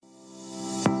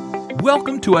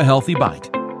Welcome to A Healthy Bite.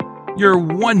 You're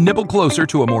one nibble closer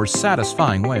to a more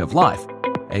satisfying way of life,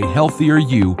 a healthier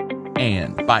you,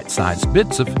 and bite-sized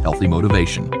bits of healthy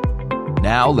motivation.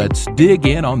 Now let's dig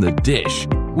in on the dish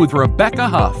with Rebecca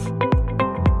Huff.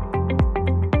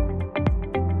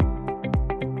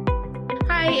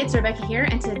 Hi, it's Rebecca here,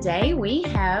 and today we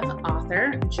have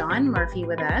author John Murphy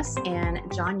with us. And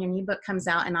John, your new book comes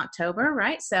out in October,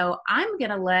 right? So I'm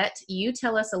going to let you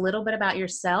tell us a little bit about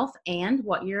yourself and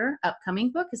what your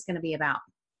upcoming book is going to be about.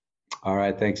 All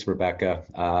right, thanks, Rebecca,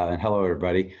 and hello,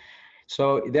 everybody.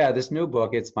 So yeah, this new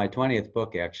book, it's my 20th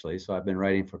book, actually, so I've been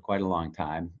writing for quite a long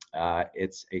time.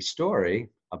 It's a story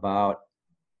about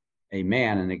a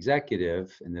man, an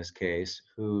executive in this case,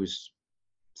 who's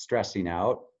stressing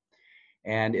out.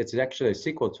 And it's actually a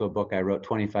sequel to a book I wrote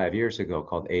 25 years ago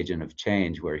called Agent of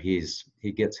Change, where he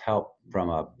gets help from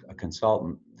a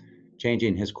consultant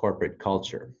changing his corporate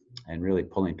culture and really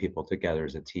pulling people together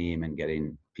as a team and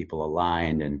getting people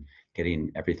aligned and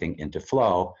getting everything into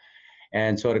flow.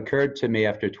 And so it occurred to me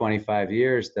after 25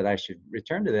 years that I should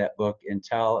return to that book and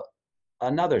tell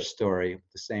another story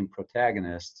with the same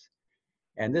protagonist.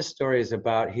 And this story is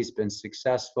about, he's been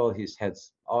successful, he's had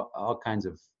all kinds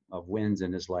of wins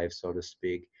in his life, so to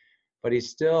speak, but he's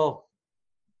still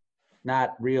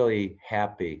not really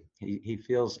happy. He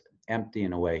feels empty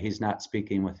in a way. He's not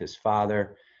speaking with his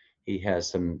father. He has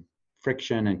some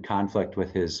friction and conflict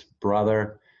with his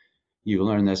brother. You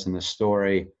learn this in the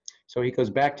story. So he goes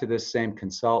back to this same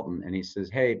consultant and he says,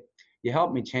 hey, you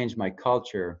helped me change my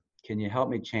culture. Can you help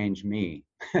me change me?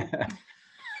 In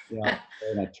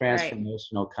a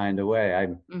transformational kind of way.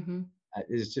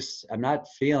 I'm not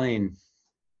feeling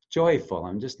joyful.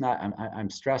 I'm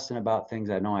stressing about things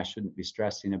I know I shouldn't be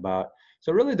stressing about.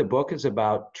 So really the book is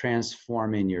about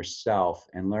transforming yourself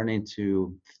and learning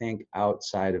to think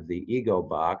outside of the ego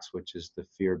box, which is the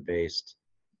fear-based,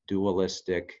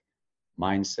 dualistic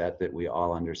mindset that we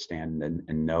all understand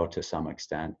and know to some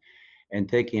extent, and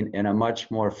thinking in a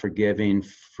much more forgiving,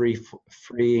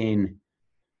 freeing,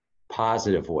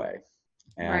 positive way.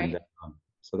 And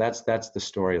so that's the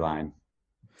storyline.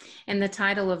 And the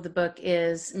title of the book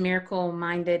is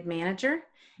Miracle-Minded Manager.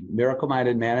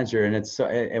 Miracle-Minded Manager,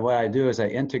 and what I do is I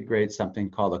integrate something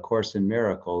called A Course in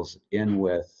Miracles in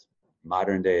with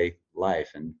modern day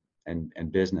life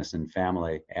and business and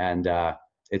family, and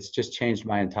it's just changed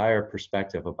my entire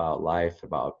perspective about life,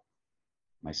 about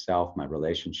myself, my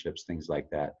relationships, things like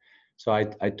that. So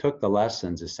I took the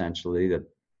lessons, essentially,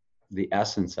 the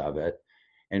essence of it,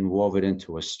 and wove it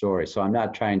into a story. So I'm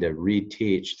not trying to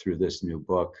reteach through this new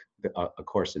book, A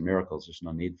Course in Miracles. There's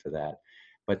no need for that.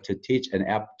 But to teach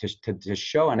to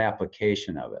show an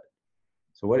application of it.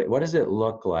 So what does it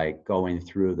look like going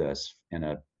through this in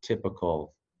a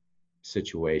typical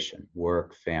situation,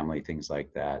 work, family, things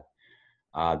like that?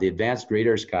 The advanced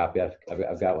reader's copy,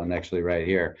 I've got one actually right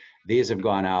here. These have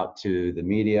gone out to the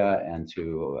media and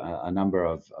to a number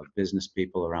of business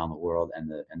people around the world, and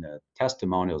the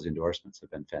testimonials, endorsements have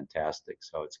been fantastic.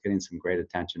 So it's getting some great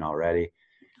attention already.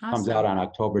 Awesome. Comes out on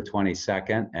October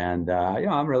 22nd, and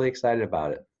I'm really excited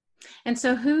about it. And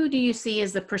so who do you see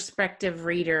as the prospective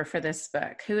reader for this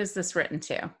book? Who is this written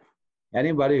to?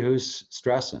 Anybody who's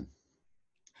stressing.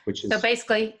 Which is so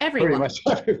basically everyone. Pretty much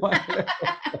everyone.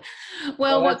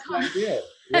 Well,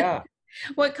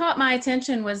 what caught my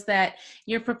attention was that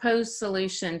your proposed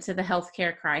solution to the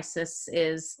healthcare crisis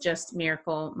is just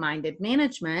miracle-minded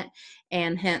management,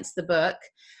 and hence the book.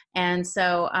 And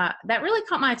so that really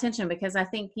caught my attention because I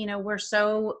think, we're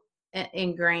so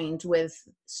ingrained with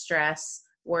stress,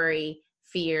 worry,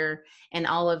 fear, and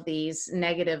all of these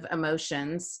negative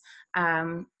emotions.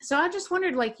 So I just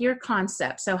wondered, your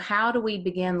concept. So how do we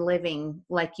begin living,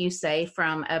 like you say,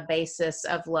 from a basis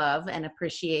of love and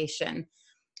appreciation?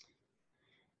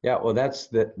 Yeah, well, that's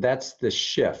the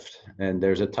shift. And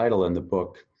there's a title in the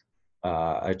book,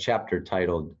 a chapter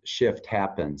titled Shift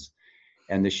Happens.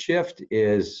 And the shift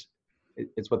it's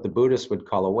what the Buddhists would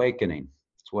call awakening.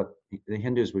 It's what the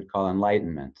Hindus would call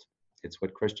enlightenment. It's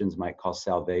what Christians might call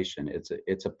salvation.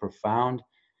 It's a profound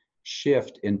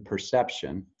shift in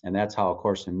perception, and that's how A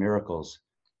Course in Miracles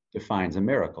defines a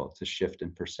miracle. It's a shift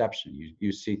in perception.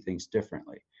 You see things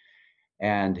differently,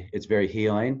 and it's very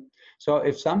healing. So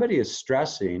if somebody is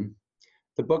stressing,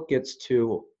 the book gets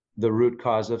to the root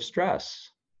cause of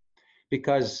stress,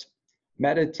 because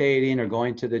meditating or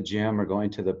going to the gym or going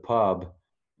to the pub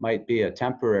might be a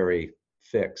temporary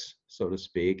fix, so to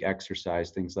speak,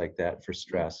 exercise, things like that for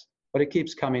stress, but it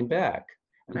keeps coming back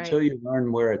until you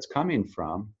learn where it's coming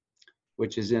from,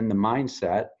 which is in the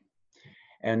mindset.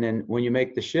 And then when you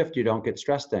make the shift, you don't get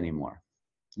stressed anymore.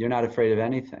 You're not afraid of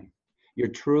anything. you're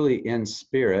truly in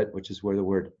spirit, which is where the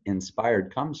word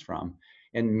inspired comes from,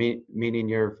 and meaning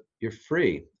you're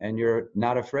free and you're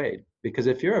not afraid. Because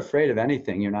if you're afraid of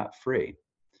anything, you're not free.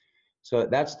 So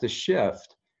that's the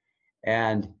shift.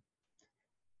 And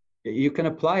you can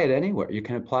apply it anywhere. You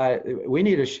can apply it. We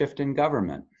need a shift in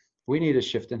government. We need a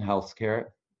shift in healthcare.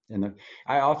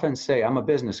 I often say I'm a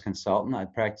business consultant. I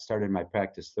started my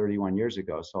practice 31 years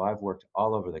ago. So I've worked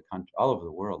all over the country, all over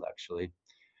the world, actually.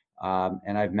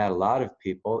 And I've met a lot of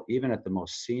people, even at the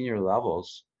most senior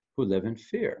levels, who live in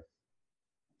fear.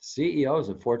 CEOs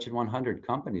of Fortune 100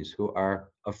 companies who are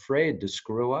afraid to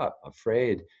screw up,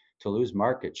 afraid to lose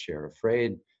market share,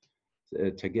 afraid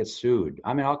to get sued.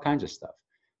 I mean, all kinds of stuff.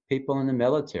 People in the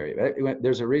military.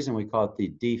 There's a reason we call it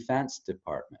the Defense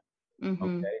Department.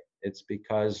 Okay, it's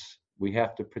because we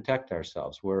have to protect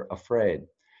ourselves. We're afraid.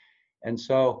 And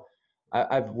so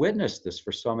I've witnessed this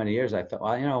for so many years. I thought,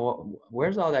 well, you know,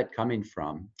 where's all that coming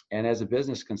from? And as a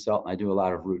business consultant, I do a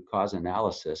lot of root cause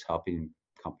analysis, helping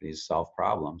companies solve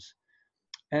problems.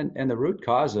 And the root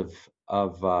cause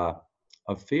of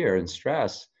fear and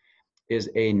stress is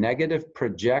a negative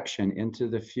projection into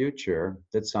the future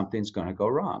that something's going to go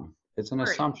wrong. It's an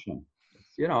assumption,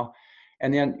 you know.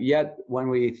 And then yet when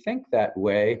we think that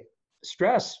way,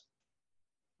 stress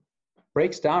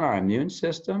breaks down our immune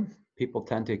system. People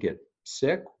tend to get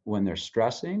sick when they're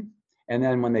stressing. And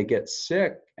then when they get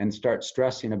sick and start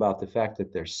stressing about the fact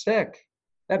that they're sick,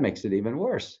 that makes it even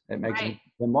worse. It makes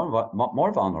them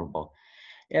more vulnerable.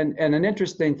 And an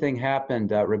interesting thing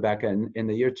happened, Rebecca, in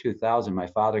the year 2000, my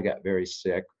father got very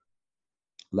sick.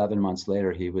 11 months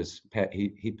later,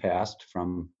 he passed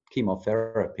from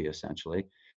chemotherapy, essentially.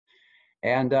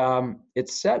 And it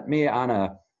set me on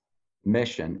a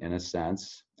mission, in a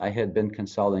sense. I had been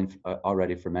consulting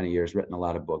already for many years, written a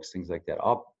lot of books, things like that,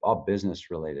 all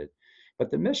business related. But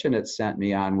the mission it sent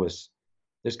me on was,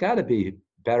 there's got to be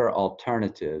better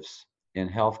alternatives in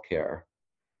healthcare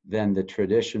than the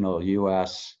traditional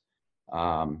U.S.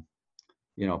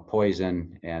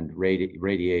 Poison and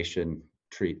radiation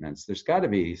treatments. There's got to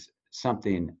be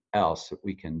something else that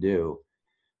we can do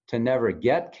to never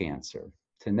get cancer,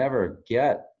 to never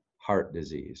get heart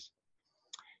disease.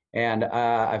 And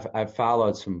I've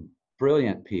followed some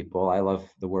brilliant people. I love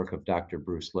the work of Dr.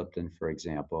 Bruce Lipton, for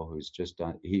example, who's just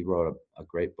done, he wrote a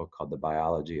great book called The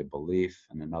Biology of Belief,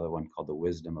 and another one called The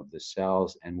Wisdom of the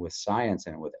Cells. And with science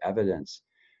and with evidence,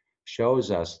 shows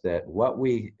us that what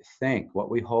we think, what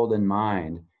we hold in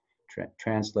mind,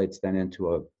 translates then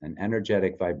into an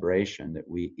energetic vibration that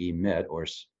we emit, or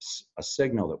a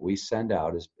signal that we send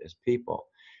out as people.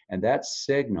 And that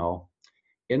signal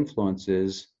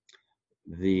influences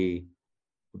the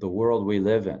world we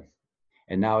live in.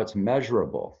 And now it's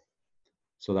measurable.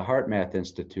 So the HeartMath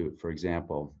Institute, for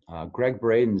example, Greg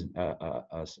Braden,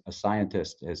 a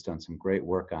scientist, has done some great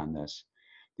work on this.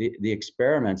 The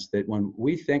experiments that when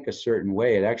we think a certain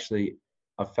way, it actually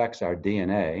affects our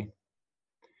DNA.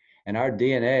 And our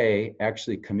DNA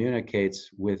actually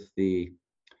communicates with the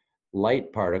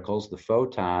light particles, the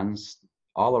photons,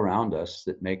 all around us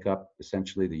that make up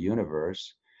essentially the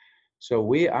universe. So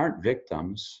we aren't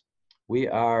victims. We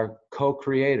are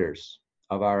co-creators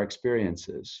of our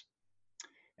experiences.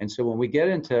 And so when we get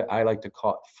into, I like to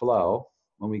call it flow,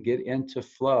 when we get into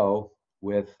flow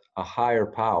with a higher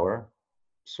power,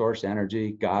 source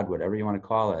energy, God, whatever you want to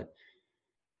call it,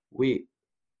 we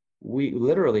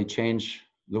literally change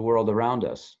the world around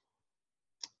us.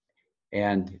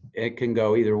 And it can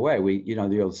go either way.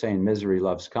 The old saying, misery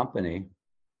loves company.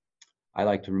 I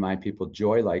like to remind people,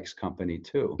 joy likes company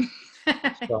too.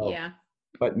 So, yeah.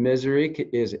 But misery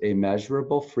is a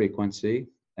measurable frequency,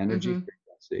 energy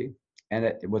frequency.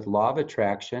 And with law of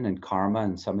attraction and karma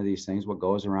and some of these things, what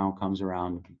goes around comes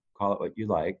around, call it what you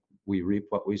like. We reap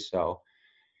what we sow.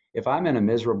 If I'm in a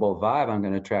miserable vibe, I'm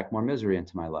going to attract more misery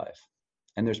into my life.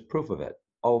 And there's proof of it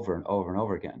over and over and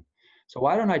over again. So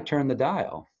why don't I turn the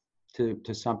dial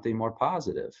to something more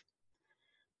positive?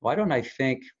 Why don't I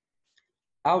think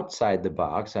outside the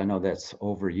box? I know that's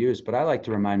overused, but I like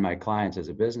to remind my clients as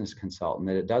a business consultant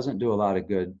that it doesn't do a lot of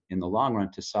good in the long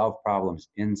run to solve problems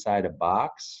inside a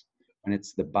box when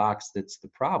it's the box that's the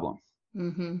problem.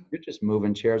 You're just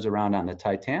moving chairs around on the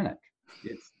Titanic.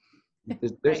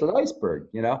 There's an iceberg,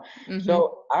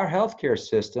 So our healthcare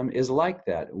system is like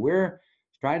that. We're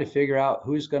trying to figure out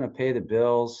who's going to pay the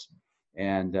bills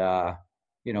and,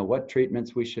 what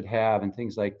treatments we should have and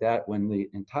things like that, when the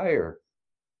entire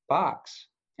box,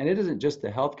 and it isn't just the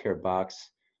healthcare box,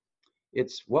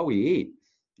 it's what we eat.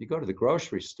 You go to the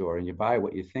grocery store and you buy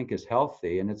what you think is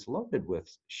healthy, and it's loaded with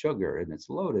sugar and it's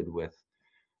loaded with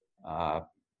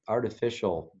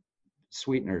artificial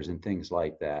sweeteners and things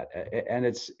like that, and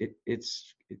it's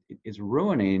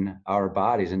ruining our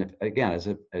bodies. And if, again,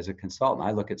 as a consultant,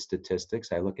 I look at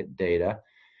statistics, I look at data.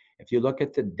 If you look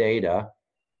at the data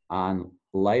on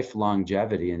life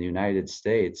longevity in the United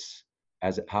States,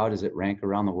 how does it rank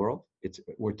around the world?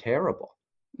 We're terrible.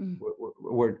 Mm.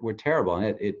 We're terrible,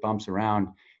 and it bumps around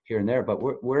here and there. But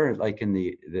we're like in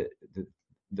the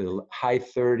high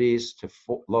 30s to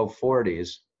low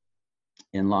 40s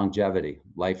in longevity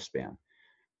lifespan,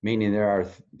 meaning there are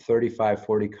 35,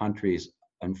 40 countries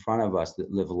in front of us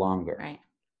that live longer,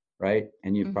 right?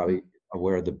 And you're probably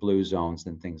aware of the blue zones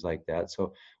and things like that.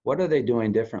 So what are they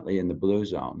doing differently in the blue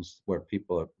zones where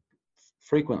people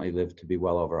frequently live to be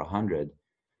well over 100?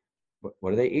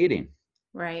 What are they eating?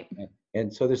 Right.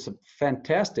 And so there's some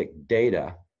fantastic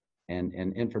data and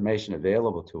information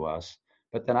available to us.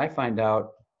 But then I find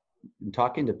out in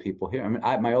talking to people here, I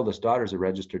mean, my oldest daughter is a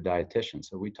registered dietitian,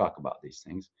 so we talk about these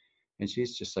things. And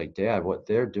she's just like, Dad, what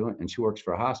they're doing, and she works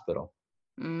for a hospital.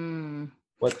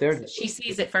 What they're she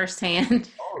sees it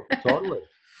firsthand. Oh,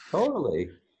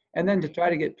 totally. And then to try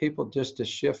to get people just to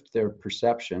shift their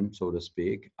perception, so to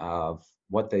speak, of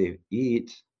what they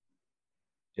eat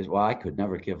is, well, I could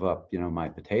never give up, my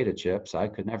potato chips. I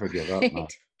could never give up my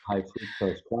high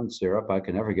fructose corn syrup. I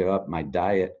could never give up my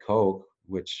diet Coke,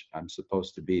 which I'm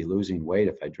supposed to be losing weight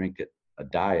if I drink it, a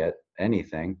diet,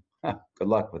 anything. Good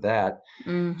luck with that.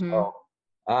 So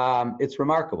it's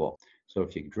remarkable. So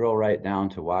if you drill right down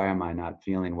to why am I not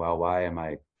feeling well, why am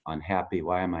I unhappy,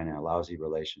 why am I in a lousy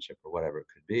relationship, or whatever it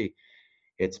could be,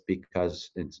 it's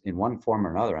because it's in one form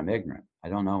or another, I'm ignorant. I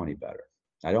don't know any better.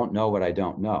 I don't know what I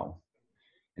don't know.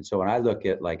 And so when I look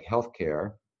at like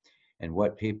healthcare and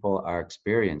what people are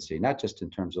experiencing, not just in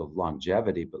terms of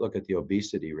longevity, but look at the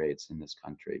obesity rates in this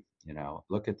country,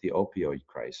 look at the opioid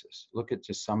crisis, look at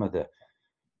just some of the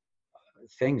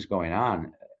things going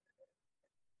on.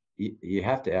 You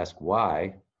have to ask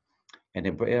why. And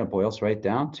it boils right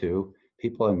down to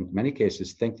people in many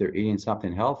cases think they're eating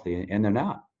something healthy and they're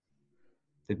not.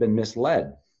 They've been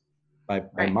misled by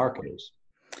marketers.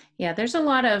 Yeah, there's a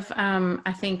lot of,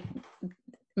 I think,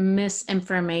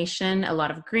 misinformation, a lot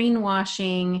of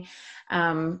greenwashing.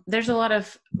 There's a lot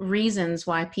of reasons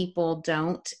why people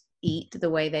don't eat the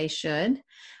way they should.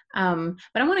 But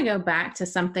I want to go back to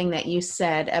something that you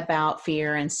said about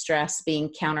fear and stress being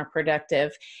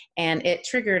counterproductive. And it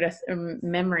triggered a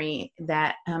memory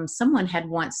that someone had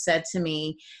once said to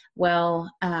me,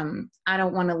 well, I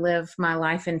don't want to live my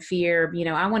life in fear.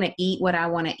 I want to eat what I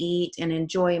want to eat and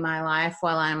enjoy my life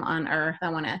while I'm on earth. I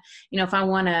want to, if I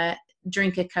want to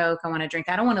drink a Coke, I want to drink.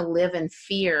 I don't want to live in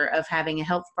fear of having a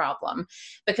health problem,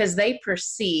 because they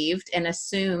perceived and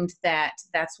assumed that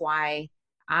that's why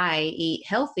I eat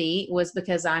healthy was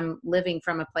because I'm living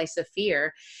from a place of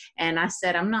fear. And I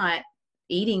said, I'm not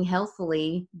eating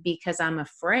healthily because I'm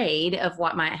afraid of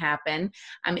what might happen.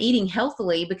 I'm eating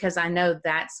healthily because I know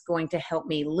that's going to help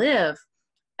me live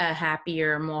a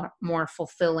happier, more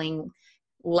fulfilling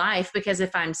life. Because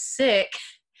if I'm sick,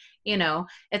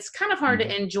 it's kind of hard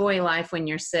to enjoy life when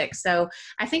you're sick. So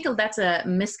I think that's a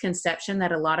misconception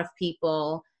that a lot of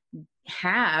people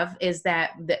have, is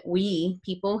that we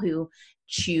people who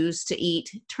choose to eat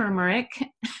turmeric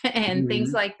and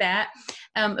things like that,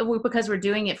 because we're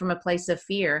doing it from a place of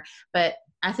fear. But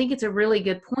I think it's a really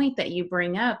good point that you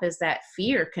bring up, is that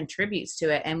fear contributes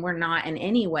to it. And we're not in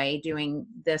any way doing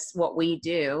this, what we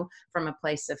do, from a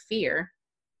place of fear.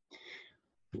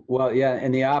 Well, yeah,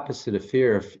 and the opposite of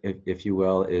fear, if you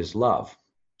will, is love.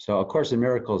 So A Course in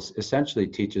Miracles essentially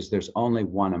teaches there's only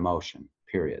one emotion,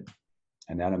 period.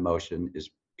 And that emotion is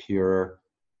pure,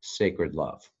 sacred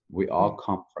love. We all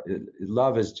come from,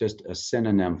 love is just a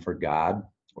synonym for God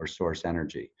or source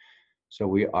energy. So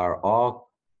we are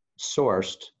all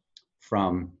sourced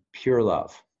from pure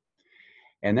love.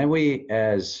 And then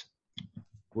as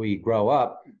we grow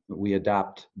up, we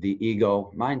adopt the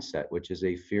ego mindset, which is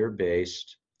a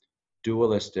fear-based,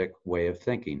 dualistic way of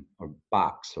thinking, or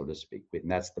box, so to speak.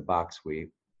 And that's the box we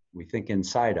think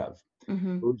inside of.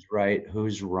 Who's right,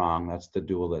 who's wrong, that's the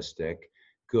dualistic.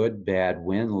 Good, bad,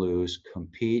 win, lose,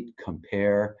 compete,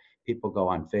 compare. People go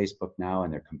on Facebook now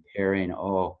and they're comparing,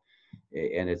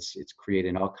 and it's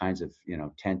creating all kinds of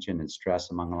tension and stress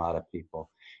among a lot of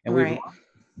people. And we've lost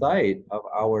sight of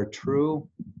our true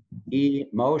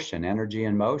emotion, energy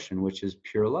in motion, which is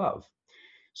pure love.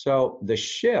 So the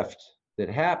shift that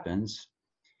happens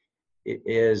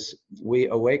is we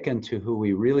awaken to who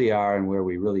we really are and where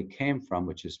we really came from,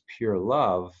 which is pure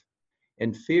love,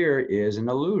 and fear is an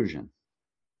illusion.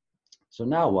 So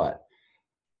now what?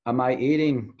 Am I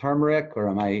eating turmeric, or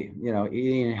am I,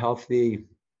 eating healthy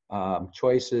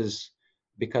choices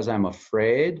because I'm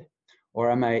afraid,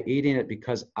 Or am I eating it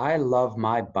because I love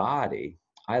my body?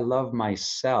 I love my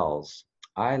cells.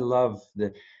 I love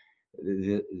the,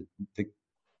 the,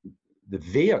 the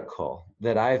vehicle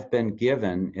that I've been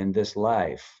given in this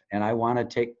life, and I want to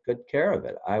take good care of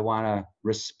it. I want to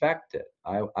respect it.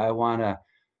 I want to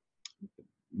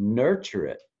nurture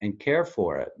it and care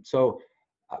for it. So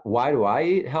why do I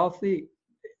eat healthy?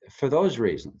 For those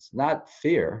reasons, not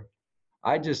fear.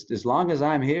 I just, as long as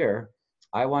I'm here,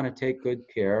 I want to take good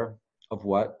care of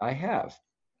what I have.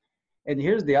 And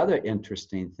here's the other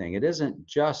interesting thing. It isn't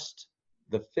just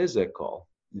the physical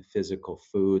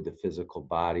food, the physical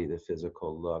body, the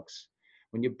physical looks.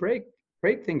 When you break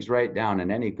things right down,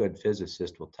 and any good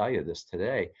physicist will tell you this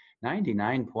today,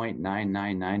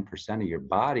 99.999% of your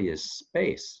body is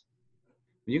space.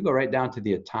 When you go right down to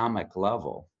the atomic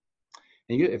level,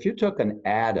 and if you took an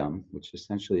atom, which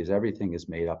essentially is everything is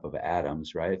made up of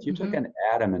atoms, right? If you took an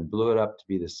atom and blew it up to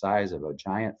be the size of a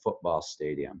giant football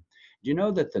stadium, do you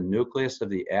know that the nucleus of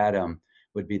the atom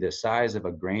would be the size of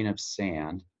a grain of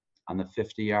sand on the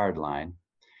 50-yard line,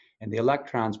 and the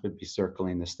electrons would be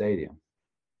circling the stadium?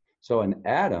 So an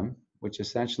atom, which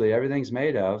essentially everything's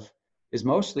made of, is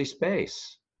mostly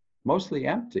space, mostly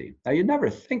empty. Now, you never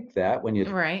think that when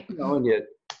you, Right. when you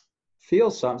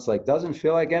feel something. It's like, doesn't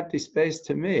feel like empty space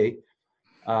to me.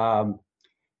 That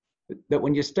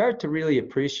when you start to really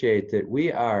appreciate that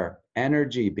we are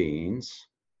energy beings,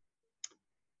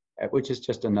 which is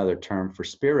just another term for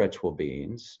spiritual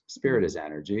beings. Spirit is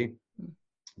energy.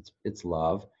 It's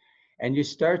love. And you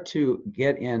start to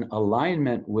get in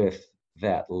alignment with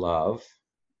that love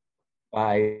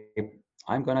by,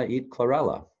 I'm going to eat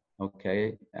chlorella.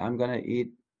 Okay. I'm going to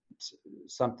eat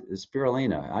some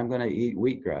spirulina. I'm going to eat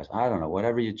wheatgrass. I don't know,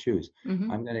 whatever you choose.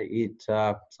 I'm going to eat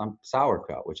some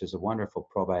sauerkraut, which is a wonderful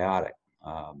probiotic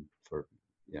for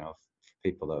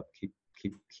people to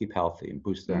keep healthy and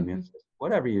boost their immune system.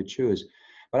 Whatever you choose,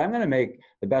 but I'm going to make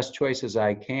the best choices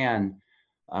I can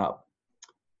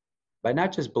by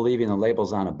not just believing the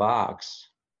labels on a box,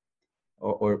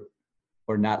 or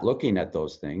not looking at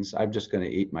those things. I'm just going to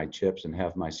eat my chips and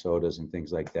have my sodas and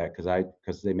things like that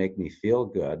because they make me feel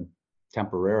good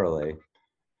temporarily.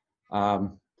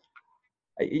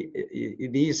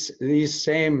 These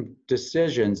same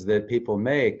decisions that people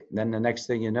make, then the next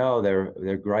thing you know,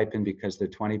 they're griping because they're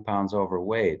 20 pounds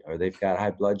overweight, or they've got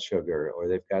high blood sugar, or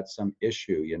they've got some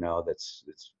issue, that's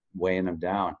weighing them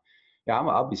down. Yeah,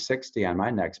 I'll be 60 on my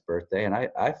next birthday, and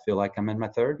I feel like I'm in my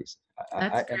 30s.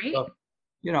 That's great. So,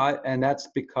 and that's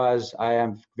because I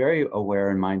am very aware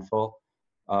and mindful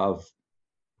of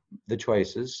the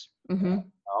choices, and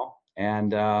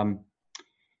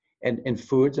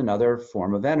food's another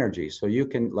form of energy. So you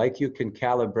can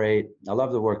calibrate. I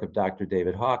love the work of Dr.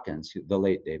 David Hawkins, the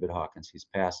late David Hawkins. He's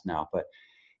passed now, but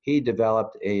he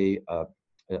developed a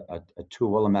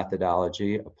tool, a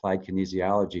methodology, applied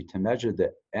kinesiology, to measure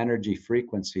the energy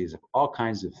frequencies of all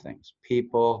kinds of things: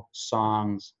 people,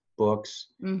 songs, books,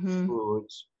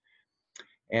 foods.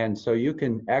 And so you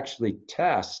can actually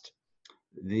test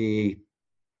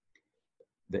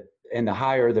and the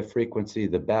higher the frequency,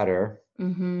 the better.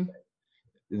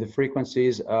 The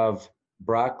frequencies of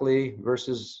broccoli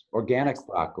versus organic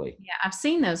broccoli. Yeah, I've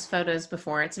seen those photos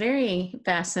before. It's very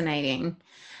fascinating.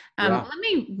 Let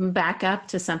me back up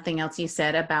to something else you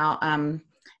said about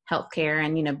healthcare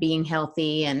and, being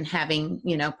healthy and having,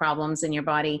 problems in your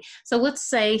body. So let's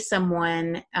say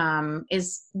someone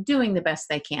is doing the best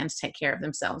they can to take care of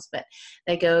themselves, but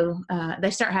they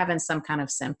start having some kind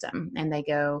of symptom, and they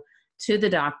go to the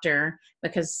doctor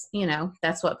because,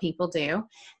 that's what people do.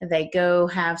 They go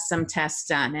have some tests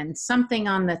done, and something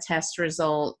on the test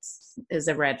results is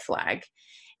a red flag,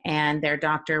 and their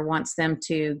doctor wants them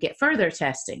to get further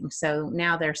testing. So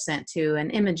now they're sent to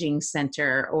an imaging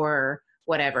center or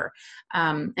whatever.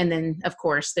 And then, of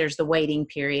course, there's the waiting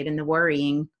period and the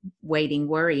worrying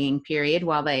period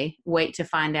while they wait to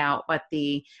find out what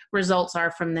the results are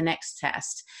from the next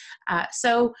test.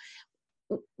 So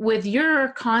with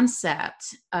your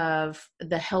concept of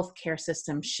the healthcare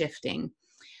system shifting,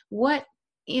 what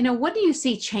do you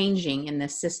see changing in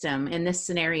this system, in this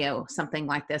scenario, something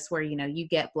like this, where, you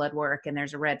get blood work and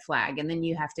there's a red flag, and then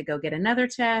you have to go get another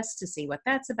test to see what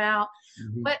that's about?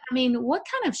 What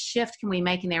kind of shift can we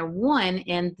make in there? One,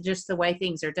 in just the way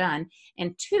things are done,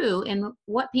 and two, in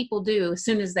what people do as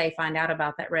soon as they find out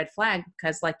about that red flag,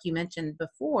 because like you mentioned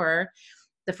before,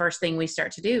 the first thing we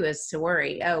start to do is to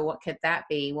worry, oh, what could that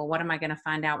be? Well, what am I going to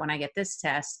find out when I get this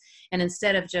test? And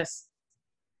instead of just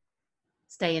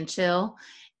stay and chill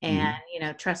and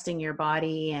trusting your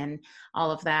body and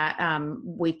all of that.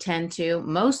 We tend to,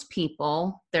 most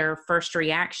people, their first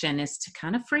reaction is to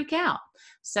kind of freak out.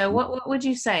 So what would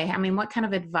you say? I mean, what kind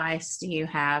of advice do you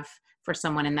have for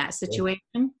someone in that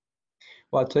situation?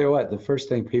 Well, I'll tell you what, the first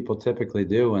thing people typically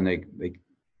do when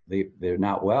they're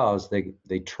not well is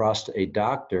they trust a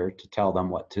doctor to tell them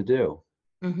what to do.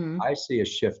 I see a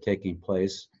shift taking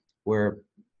place where,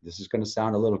 this is going to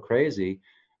sound a little crazy,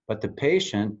 but the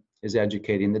patient is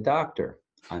educating the doctor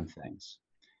on things,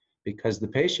 because the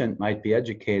patient might be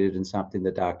educated in something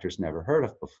the doctor's never heard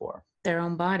of before. Their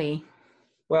own body.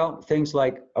 Well, things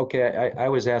like, okay, I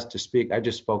was asked to speak. I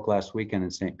just spoke last weekend in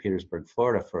St. Petersburg,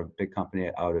 Florida, for a big company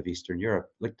out of Eastern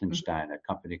Europe, Liechtenstein, a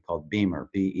company called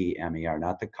Beamer, B-E-M-E-R,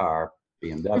 not the car,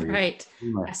 BMW. Right.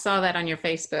 Beamer. I saw that on your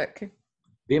Facebook.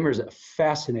 Beamer is a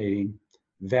fascinating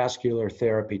vascular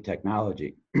therapy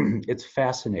technology. It's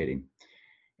fascinating.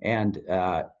 And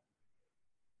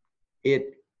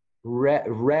it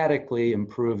radically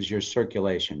improves your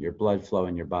circulation, your blood flow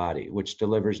in your body, which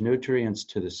delivers nutrients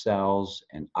to the cells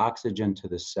and oxygen to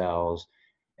the cells,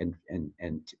 and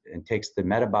takes the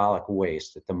metabolic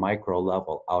waste at the micro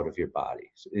level out of your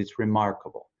body. So it's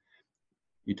remarkable.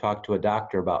 You talk to a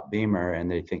doctor about Beamer and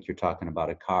they think you're talking about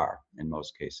a car in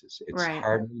most cases. It's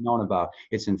hardly known about.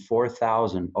 It's in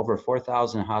over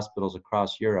 4,000 hospitals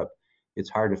across Europe.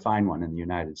 It's hard to find one in the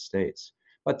United States.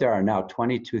 But there are now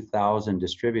 22,000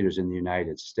 distributors in the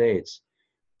United States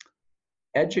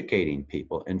educating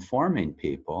people, informing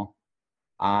people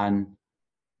on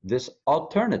this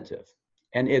alternative.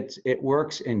 And it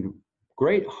works in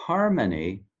great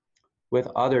harmony with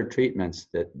other treatments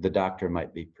that the doctor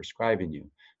might be prescribing you.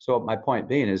 So my point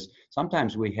being is,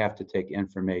 sometimes we have to take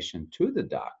information to the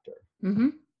doctor.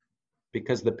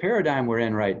 Because the paradigm we're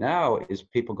in right now is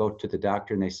people go to the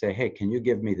doctor and they say, hey, can you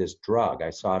give me this drug? I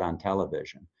saw it on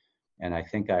television and I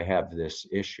think I have this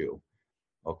issue.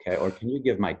 Okay. Or can you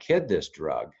give my kid this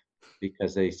drug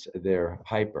because they're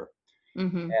hyper?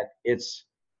 And it's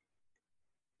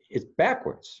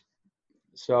backwards.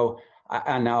 So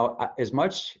now, as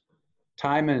much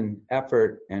time and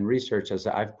effort and research as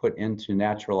I've put into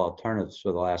natural alternatives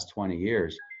for the last 20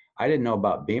 years, I didn't know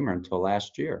about Beamer until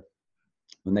last year,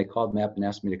 when they called me up and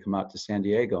asked me to come out to San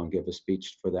Diego and give a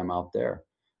speech for them out there.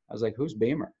 I was like, who's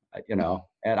Beamer?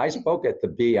 And I spoke at the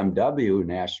BMW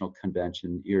National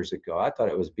Convention years ago. I thought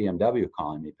it was BMW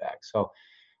calling me back. So,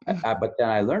 but then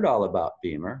I learned all about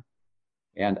Beamer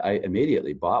and I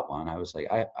immediately bought one. I was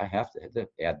like, I have to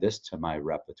add this to my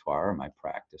repertoire or my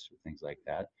practice or things like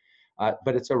that.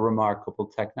 But it's a remarkable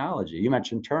technology. You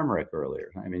mentioned turmeric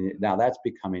earlier. I mean, now that's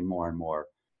becoming more and more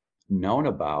known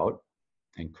about,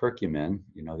 and curcumin,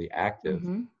 the active.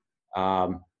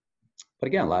 But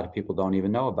again, a lot of people don't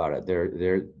even know about it.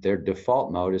 Their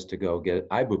default mode is to go get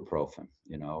ibuprofen,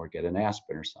 or get an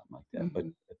aspirin or something like that. But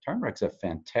turmeric's a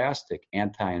fantastic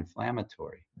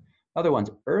anti-inflammatory. Other ones,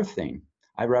 earthing.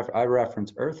 I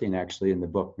reference earthing actually in the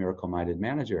book Miracle Minded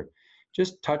Manager.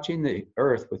 Just touching the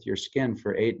earth with your skin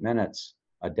for 8 minutes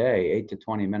a day, 8 to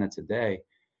 20 minutes a day,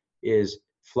 is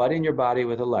flooding your body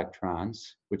with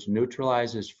electrons, which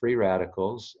neutralizes free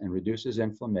radicals and reduces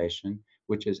inflammation,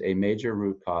 which is a major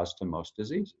root cause to most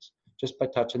diseases, just by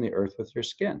touching the earth with your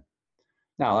skin.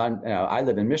 Now, I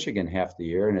live in Michigan half the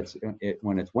year, and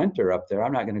when it's winter up there,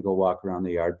 I'm not going to go walk around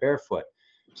the yard barefoot.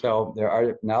 So there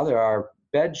are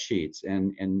bed sheets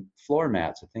and floor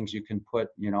mats and things you can put,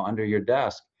 under your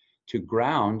desk to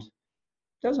ground.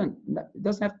 It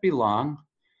doesn't have to be long,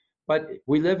 but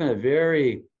we live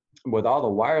in with all the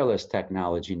wireless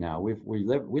technology now, we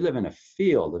live in a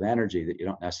field of energy that you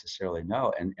don't necessarily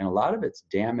know, and a lot of it's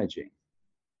damaging.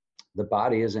 The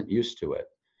body isn't used to it.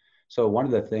 So one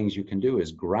of the things you can do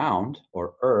is ground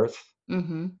or earth.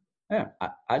 Yeah,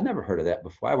 I'd never heard of that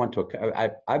before.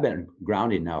 I've been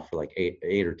grounding now for like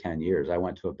eight or 10 years. I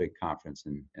went to a big conference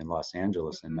in Los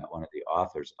Angeles and met one of the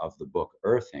authors of the book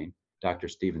Earthing, Dr.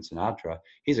 Steven Sinatra.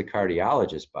 He's a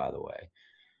cardiologist, by the way.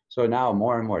 So now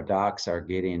more and more docs are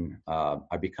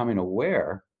becoming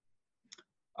aware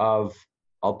of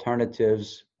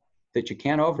alternatives that you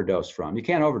can't overdose from. You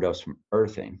can't overdose from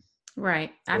earthing.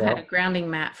 Right. I've had a grounding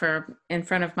mat in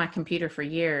front of my computer for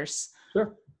years.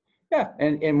 Sure. Yeah.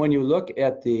 And when you look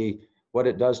at what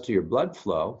it does to your blood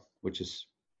flow, which is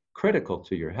critical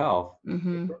to your health, it's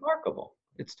remarkable.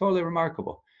 It's totally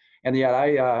remarkable. And yet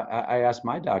I asked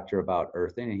my doctor about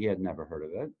earthing and he had never heard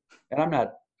of it. And I'm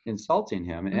not insulting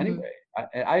him in any way.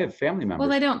 I have family members. Well,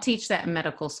 they don't teach that in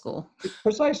medical school.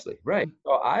 Precisely, right.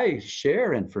 So I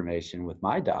share information with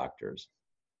my doctors.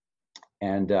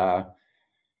 And I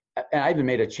even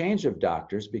made a change of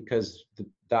doctors because the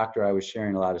doctor I was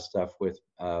sharing a lot of stuff with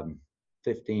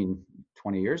 15,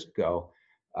 20 years ago,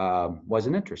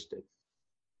 wasn't interested,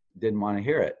 didn't want to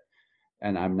hear it.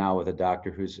 And I'm now with a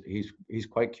doctor he's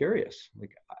quite curious.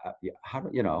 Like, how do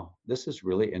you know? This is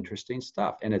really interesting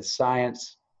stuff, and it's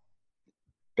science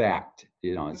backed.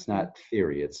 It's not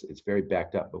theory. It's very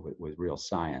backed up with real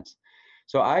science.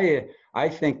 So I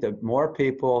think that more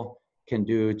people can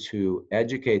do to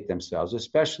educate themselves,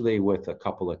 especially with a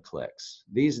couple of clicks.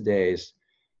 These days,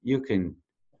 you can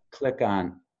click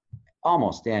on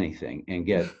almost anything and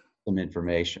get some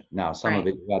information. Now, some of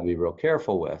it you got to be real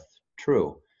careful with.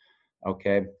 True.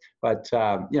 Okay. But,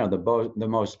 the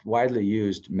most widely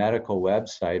used medical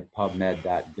website,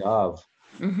 PubMed.gov,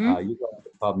 you go to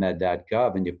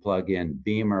PubMed.gov and you plug in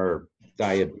Beamer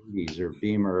diabetes or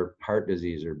Beamer heart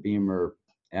disease or Beamer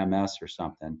MS or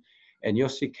something, and you'll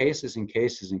see cases and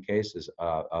cases and cases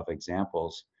of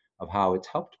examples of how it's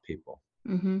helped people.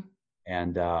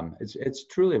 And it's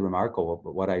truly remarkable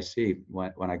what I see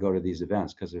when I go to these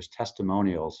events, because there's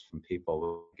testimonials from people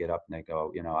who get up and they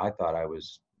go, I thought I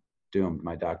was doomed.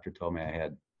 My doctor told me I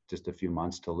had just a few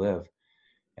months to live.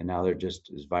 And now they're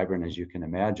just as vibrant as you can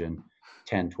imagine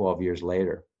 10, 12 years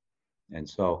later. And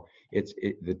so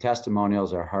the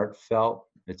testimonials are heartfelt.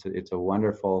 It's a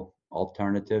wonderful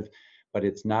alternative, but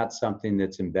it's not something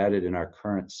that's embedded in our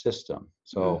current system.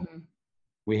 So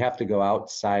we have to go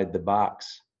outside the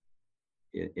box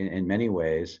in many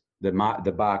ways,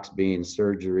 the box being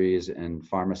surgeries and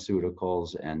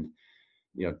pharmaceuticals and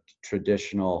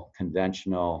traditional,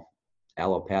 conventional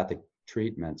allopathic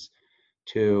treatments,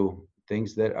 to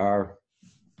things that are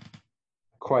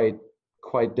quite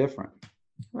different.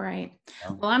 Right.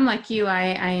 Well, I'm like you.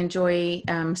 I enjoy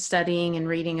studying and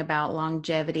reading about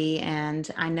longevity, and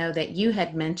I know that you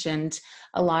had mentioned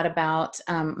a lot about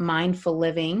mindful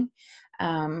living,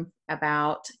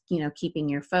 about keeping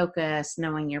your focus,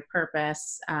 knowing your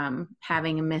purpose,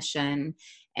 having a mission,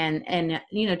 and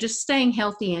just staying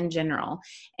healthy in general.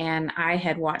 And I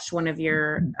had watched one of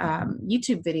your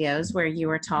YouTube videos where you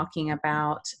were talking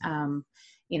about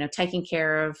taking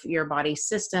care of your body's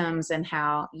systems, and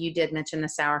how you did mention the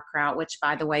sauerkraut, which,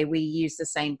 by the way, we use the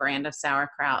same brand of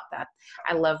sauerkraut. That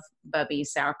I love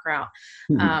Bubby's sauerkraut.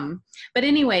 But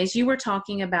anyways, you were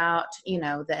talking about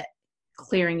that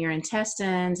clearing your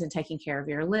intestines and taking care of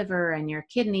your liver and your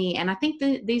kidney. And I think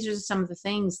that these are some of the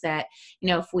things that,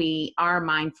 if we are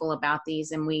mindful about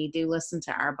these and we do listen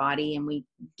to our body and we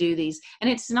do these, and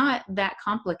it's not that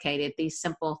complicated, these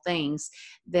simple things,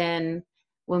 then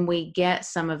when we get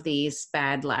some of these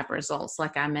bad lab results,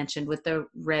 like I mentioned with the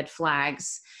red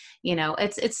flags,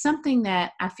 it's something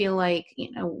that I feel like,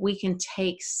 we can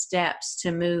take steps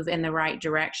to move in the right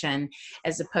direction,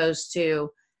 as opposed to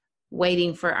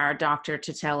waiting for our doctor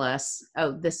to tell us,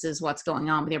 oh, this is what's going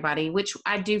on with your body, which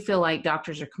I do feel like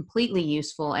doctors are completely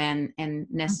useful and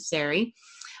necessary.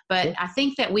 But I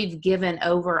think that we've given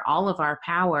over all of our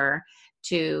power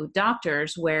to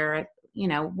doctors, where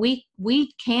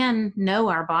we can know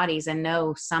our bodies and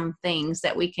know some things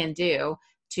that we can do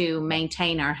to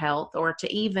maintain our health, or to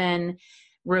even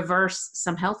reverse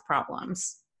some health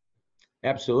problems.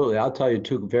 Absolutely. I'll tell you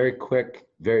two very quick,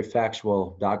 very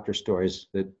factual doctor stories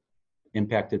that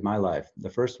impacted my life. The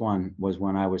first one was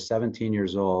when I was 17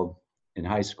 years old in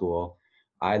high school.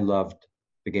 I loved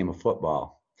the game of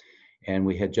football, and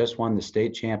we had just won the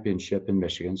state championship in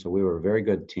Michigan. So we were a very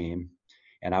good team.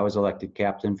 And I was elected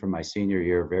captain for my senior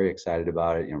year, very excited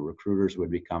about it. Recruiters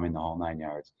would be coming, the whole 9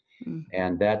 yards.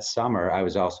 And that summer, I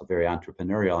was also very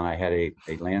entrepreneurial, and I had a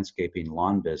landscaping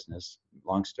lawn business.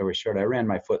 Long story short, I ran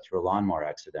my foot through a lawnmower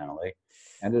accidentally,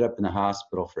 ended up in the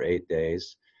hospital for 8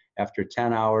 days. After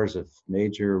 10 hours of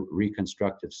major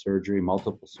reconstructive surgery,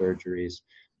 multiple surgeries,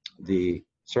 the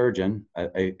surgeon,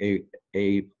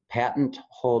 a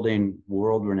patent-holding,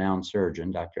 world-renowned surgeon,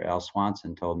 Dr. Al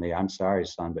Swanson, told me, "I'm sorry,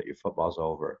 son, but your football's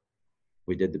over.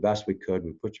 We did the best we could.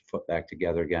 We put your foot back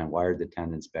together again, wired the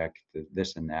tendons back to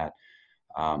this and that.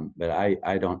 But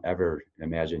I don't ever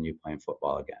imagine you playing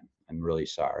football again. I'm really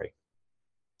sorry."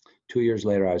 2 years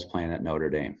later, I was playing at Notre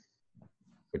Dame,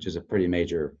 which is a pretty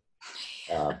major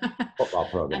football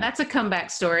program. And that's a comeback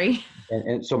story.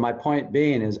 And so my point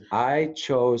being is, I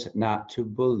chose not to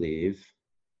believe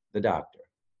the doctor.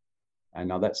 I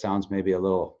know that sounds maybe a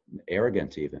little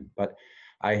arrogant even, but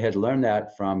I had learned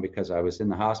that because I was in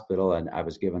the hospital and I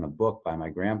was given a book by my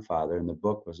grandfather, and the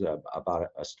book was about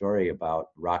a story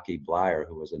about Rocky Bleier,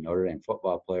 who was a Notre Dame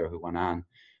football player who went on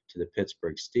to the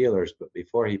Pittsburgh Steelers. But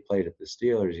before he played at the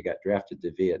Steelers, he got drafted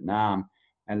to Vietnam,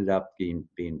 ended up being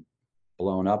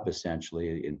blown up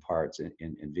essentially in parts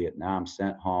in Vietnam,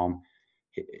 sent home.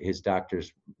 His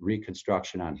doctor's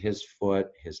reconstruction on his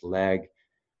foot, his leg,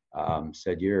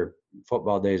 said, your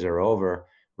football days are over.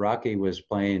 Rocky was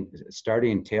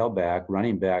starting tailback,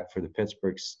 running back for the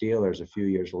Pittsburgh Steelers a few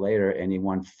years later, and he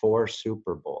won 4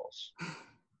 Super Bowls.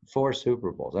 4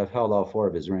 Super Bowls. I've held all 4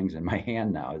 of his rings in my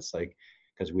hand now. It's like,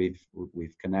 because we've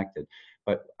connected.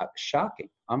 But shocking,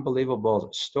 unbelievable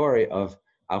story of,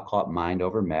 I'll call it mind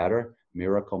over matter,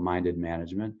 miracle-minded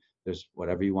management. There's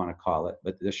whatever you want to call it.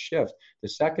 But the shift, the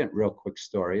second real quick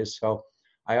story is, so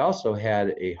I also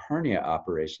had a hernia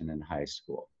operation in high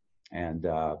school, and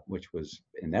which was,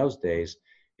 in those days,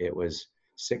 it was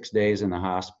 6 days in the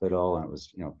hospital, and it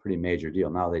was, a pretty major deal.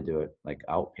 Now they do it like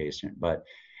outpatient. But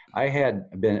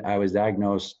I was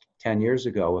diagnosed 10 years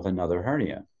ago with another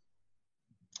hernia.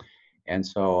 And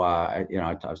so, I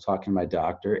was talking to my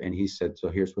doctor, and he said, so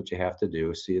here's what you have to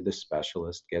do: see the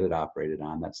specialist, get it operated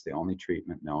on. That's the only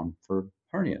treatment known for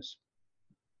hernias.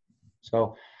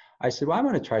 So I said, well, I'm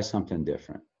going to try something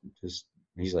different.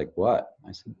 He's like, what?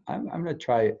 I said, I'm going to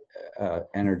try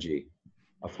energy,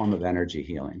 a form of energy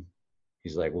healing.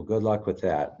 He's like, well, good luck with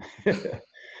that.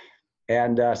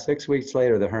 And 6 weeks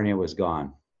later, the hernia was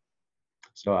gone.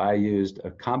 So I used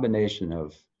a combination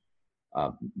of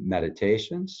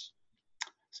meditations,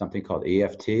 something called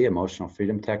EFT, Emotional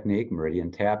Freedom Technique,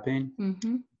 meridian tapping,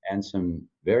 and some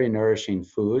very nourishing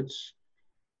foods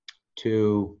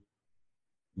to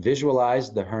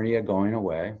visualize the hernia going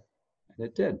away. And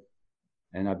it did.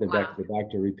 And I've been back to the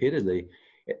doctor repeatedly.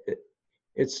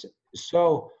 It's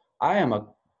so, I am a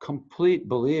complete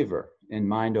believer in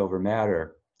mind over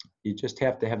matter. You just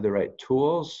have to have the right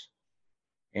tools,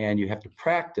 and you have to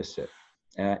practice it.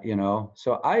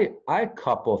 So I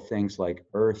couple things like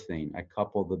earthing, I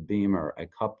couple the beamer, I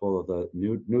couple the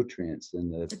nutrients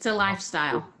in the. It's a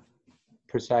lifestyle.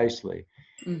 Precisely.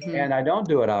 And I don't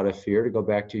do it out of fear, to go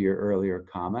back to your earlier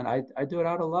comment. I do it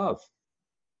out of love.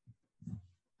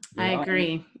 I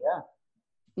agree.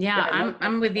 Yeah,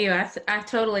 I'm with you. I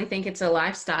totally think it's a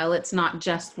lifestyle. It's not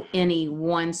just any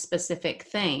one specific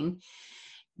thing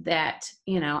that,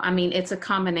 it's a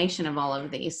combination of all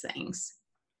of these things.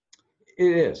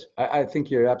 It is. I think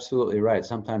you're absolutely right.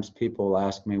 Sometimes people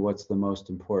ask me, what's the most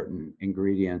important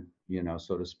ingredient,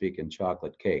 so to speak, in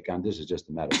chocolate cake? And this is just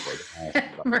a metaphor.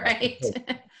 Right.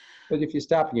 But if you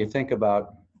stop and you think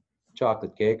about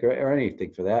chocolate cake, or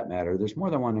anything for that matter, there's more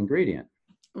than one ingredient.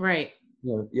 Right.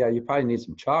 You probably need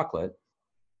some chocolate.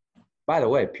 By the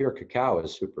way, pure cacao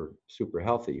is super, super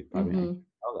healthy. You probably know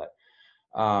that.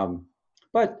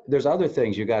 But there's other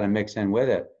things you got to mix in with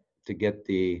it to get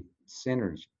the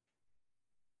synergy.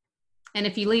 And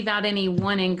if you leave out any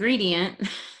one ingredient,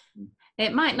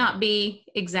 it might not be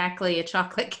exactly a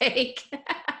chocolate cake.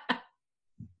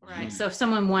 Right. So if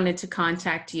someone wanted to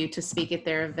contact you to speak at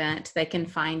their event, they can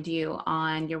find you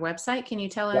on your website. Can you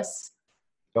tell us?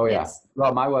 Oh, yeah.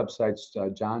 Well, my website's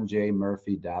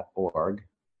johnjmurphy.org.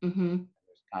 There's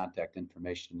contact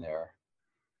information there.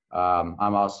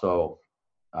 I'm also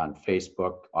on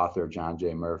Facebook, author John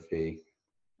J. Murphy,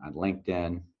 on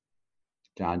LinkedIn,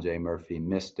 John J. Murphy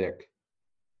Mystic.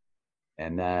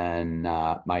 And then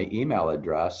my email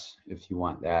address, if you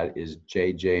want that, is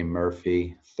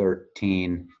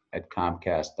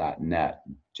jjmurphy13@comcast.net.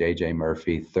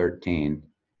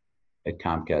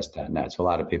 jjmurphy13@comcast.net. So a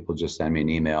lot of people just send me an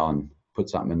email and put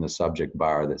something in the subject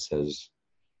bar that says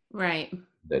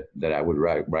that I would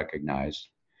recognize.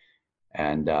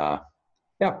 And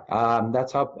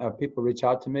that's how people reach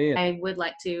out to me. I would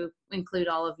like to include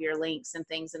all of your links and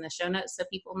things in the show notes so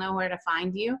people know where to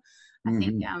find you. I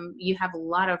think you have a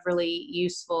lot of really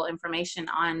useful information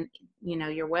on,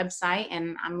 your website,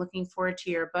 and I'm looking forward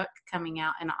to your book coming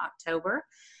out in October.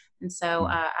 And so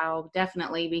I'll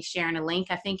definitely be sharing a link.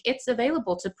 I think it's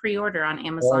available to pre-order on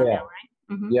Amazon now, right?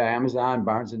 Yeah, Amazon,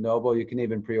 Barnes & Noble. You can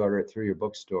even pre-order it through your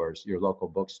bookstores, your local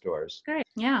bookstores. Great.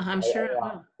 Yeah, I'm sure it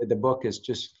will. The book is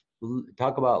just,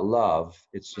 talk about love.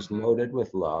 It's just loaded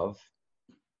with love,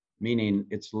 meaning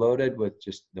it's loaded with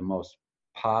just the most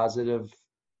positive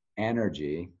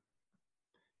energy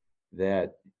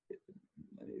that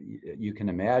you can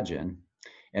imagine.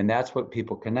 And that's what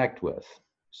people connect with.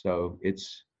 So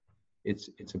it's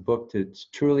a book that's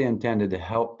truly intended to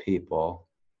help people.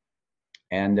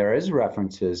 And there is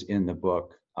references in the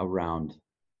book around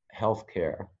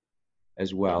healthcare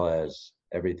as well as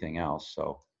everything else.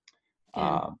 So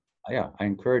I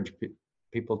encourage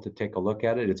people to take a look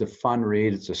at it. It's a fun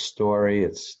read. It's a story.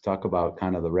 It's talk about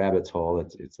kind of the rabbit's hole.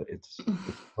 It's a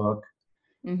book.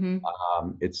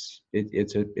 It's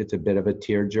a bit of a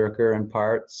tearjerker in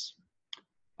parts.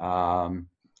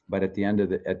 But at the end of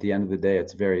the day,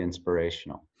 it's very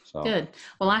inspirational. So Good.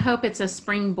 Well, I hope it's a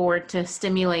springboard to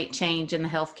stimulate change in the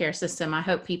healthcare system. I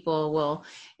hope people will,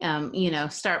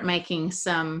 start making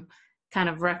some kind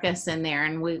of ruckus in there,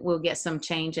 and we'll get some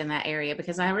change in that area,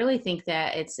 because I really think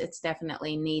that it's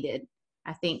definitely needed.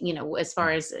 I think, as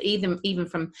far as even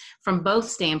from both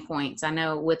standpoints, I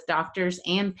know with doctors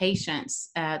and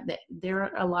patients, that there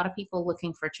are a lot of people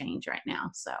looking for change right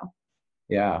now. So.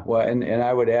 yeah, well, and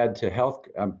I would add to health,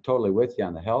 I'm totally with you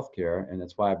on the healthcare, and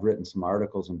that's why I've written some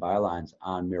articles and bylines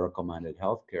on miracle-minded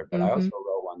healthcare. But I Mm-hmm. also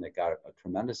wrote one that got a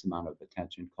tremendous amount of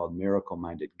attention called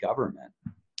Miracle-Minded Government.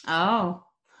 Oh,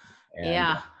 And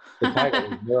yeah. the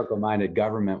title is Miracle-Minded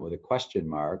Government with a question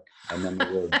mark, and then the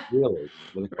word really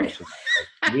with a question mark.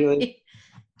 Like, really?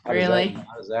 Really?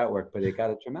 How does that work? But it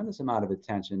got a tremendous amount of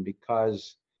attention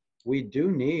because we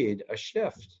do need a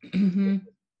shift Mm-hmm. in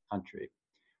this country.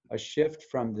 A shift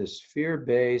from this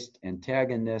fear-based,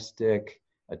 antagonistic,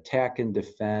 attack and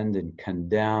defend and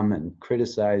condemn and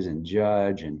criticize and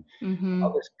judge and Mm-hmm.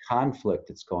 all this conflict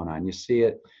that's going on. You see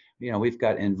it, we've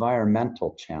got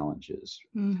environmental challenges.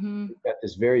 Mm-hmm. We've got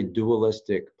this very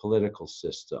dualistic political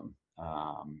system.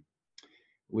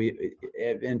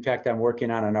 In fact, I'm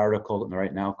working on an article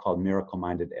right now called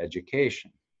Miracle-Minded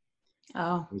Education.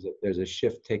 Oh. There's a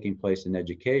shift taking place in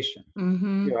education.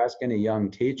 Mm-hmm. You ask any young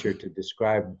teacher to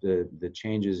describe the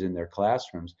changes in their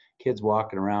classrooms, kids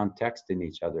walking around texting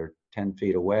each other 10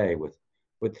 feet away with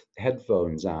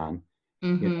headphones on,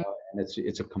 Mm-hmm. and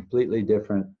it's a completely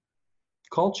different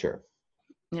culture.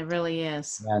 It really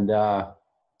is. And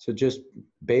so just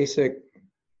basic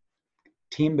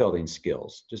team building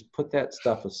skills, just put that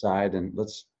stuff aside and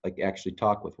let's actually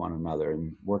talk with one another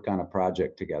and work on a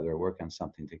project together, work on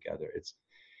something together.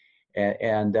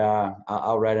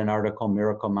 I'll write an article,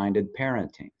 Miracle-Minded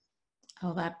Parenting.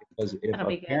 Oh, Because if that'll a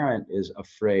be good. parent is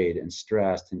afraid and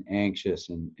stressed and anxious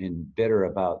and bitter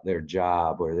about their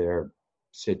job or their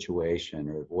situation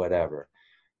or whatever,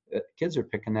 kids are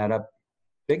picking that up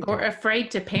big time. Or afraid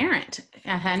to parent.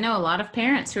 I know a lot of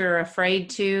parents who are afraid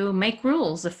to make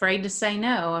rules, afraid to say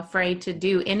no, afraid to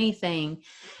do anything,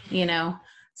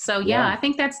 So yeah, I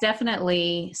think that's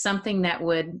definitely something that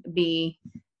would be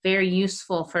very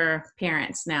useful for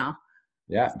parents now.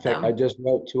 Yeah, in fact, I just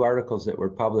wrote 2 articles that were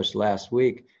published last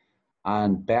week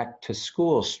on back to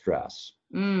school stress.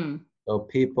 So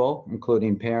people,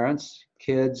 including parents,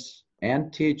 kids,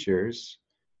 and teachers,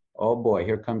 oh boy,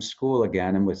 here comes school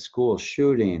again, and with school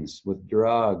shootings, with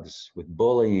drugs, with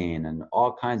bullying, and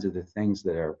all kinds of the things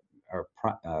that are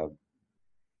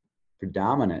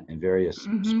predominant in various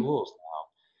schools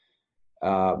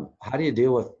now. How do you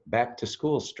deal with back to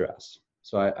school stress?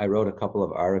 So I wrote a couple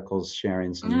of articles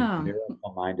sharing some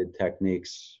miracle-minded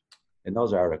techniques in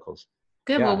those articles.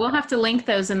 Good. Yeah. Well, we'll have to link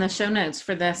those in the show notes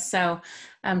for this. So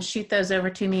shoot those over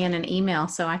to me in an email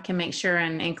so I can make sure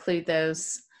and include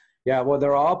those. Yeah, well,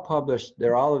 they're all published.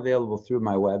 They're all available through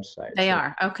my website. They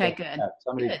are. Okay, good. Yeah,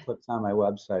 somebody clicks on my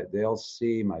website, they'll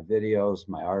see my videos,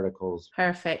 my articles.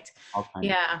 Perfect.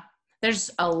 Yeah.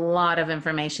 There's a lot of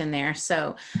information there.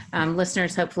 So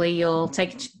listeners, hopefully you'll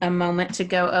take a moment to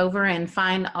go over and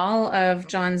find all of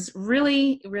John's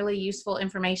really, really useful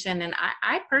information. And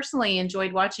I personally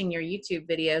enjoyed watching your YouTube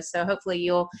videos. So hopefully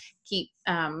you'll keep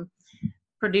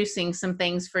producing some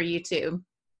things for YouTube.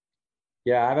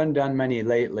 Yeah, I haven't done many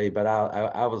lately, but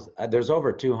there's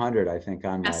over 200, I think,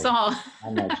 on my channel.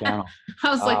 I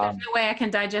was like, there's no way I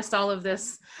can digest all of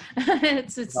this.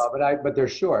 No, but they're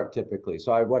short typically.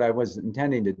 So what I was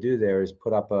intending to do there is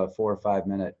put up a 4 or 5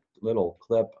 minute little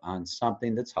clip on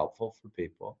something that's helpful for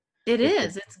people.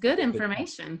 It's good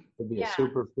information. Could be a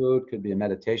superfood, could be a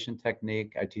meditation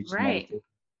technique. I teach meditation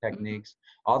techniques.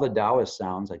 All the Taoist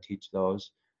sounds, I teach those.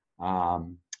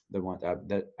 The one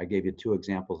that I gave you 2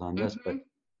 examples on this, but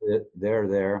they're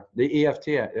there. The EFT,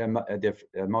 the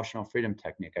emotional freedom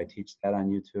technique, I teach that on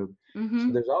YouTube.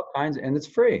 So there's all kinds, and it's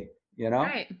free,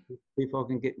 People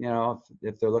can get,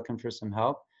 if they're looking for some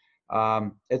help.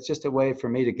 It's just a way for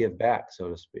me to give back, so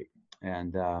to speak,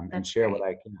 and share what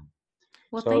I can.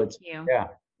 Well, thank you.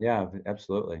 Yeah,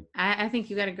 absolutely. I think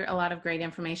you got a lot of great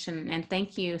information, and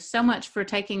thank you so much for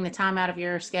taking the time out of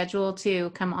your schedule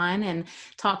to come on and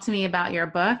talk to me about your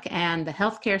book and the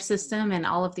healthcare system and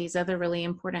all of these other really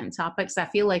important topics. I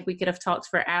feel like we could have talked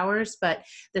for hours, but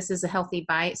this is a healthy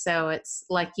bite. So it's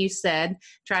like you said,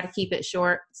 try to keep it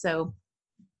short so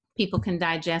people can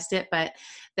digest it, but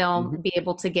they'll be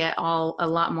able to get a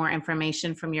lot more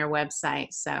information from your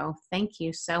website. So thank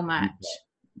you so much.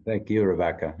 Thank you,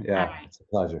 Rebecca. Yeah, It's a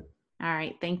pleasure. All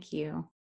right. Thank you.